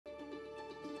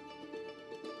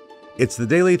It's the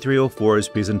Daily 304's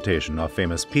presentation of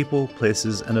famous people,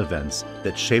 places, and events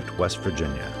that shaped West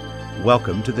Virginia.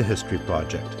 Welcome to the History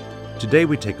Project. Today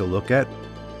we take a look at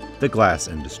the glass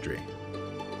industry.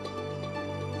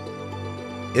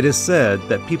 It is said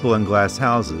that people in glass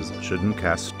houses shouldn't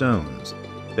cast stones,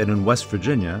 but in West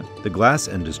Virginia, the glass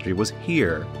industry was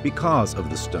here because of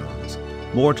the stones.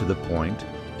 More to the point,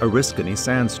 Oriskany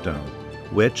sandstone,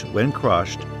 which, when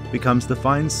crushed, becomes the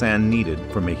fine sand needed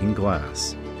for making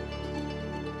glass.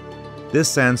 This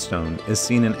sandstone is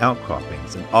seen in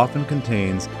outcroppings and often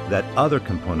contains that other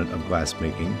component of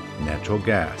glass-making, natural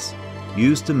gas,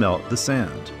 used to melt the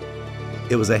sand.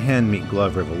 It was a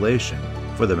hand-meet-glove revelation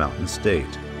for the Mountain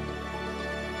State.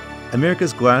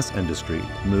 America's glass industry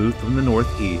moved from the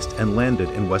Northeast and landed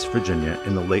in West Virginia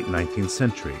in the late 19th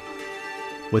century,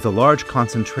 with a large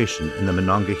concentration in the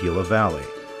Monongahela Valley.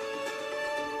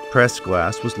 Pressed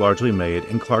glass was largely made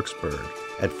in Clarksburg,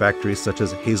 at factories such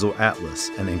as Hazel Atlas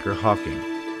and Anchor Hocking,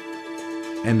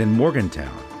 and in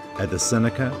Morgantown at the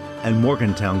Seneca and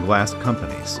Morgantown Glass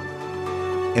Companies.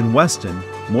 In Weston,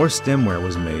 more stemware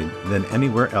was made than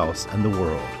anywhere else in the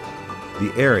world.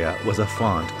 The area was a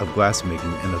font of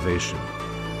glassmaking innovation.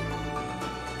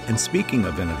 And speaking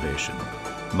of innovation,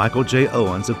 Michael J.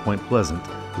 Owens of Point Pleasant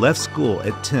left school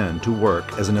at 10 to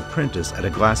work as an apprentice at a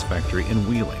glass factory in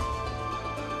Wheeling.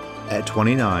 At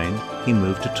 29, he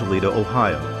moved to Toledo,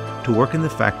 Ohio, to work in the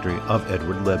factory of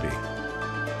Edward Lebby.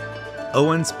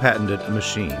 Owens patented a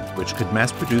machine which could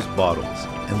mass-produce bottles,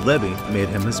 and Lebby made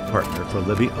him his partner for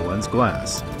Lebby Owens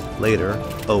Glass, later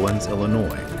Owens,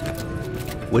 Illinois,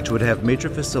 which would have major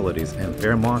facilities in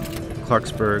Fairmont,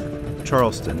 Clarksburg,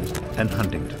 Charleston, and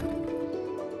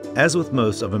Huntington. As with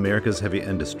most of America's heavy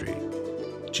industry,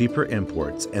 cheaper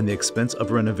imports and the expense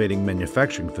of renovating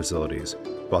manufacturing facilities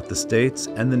brought the state's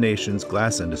and the nation's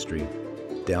glass industry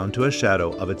down to a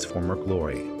shadow of its former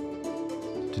glory.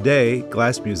 Today,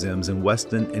 glass museums in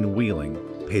Weston and Wheeling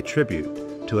pay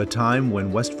tribute to a time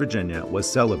when West Virginia was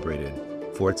celebrated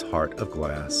for its heart of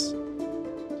glass.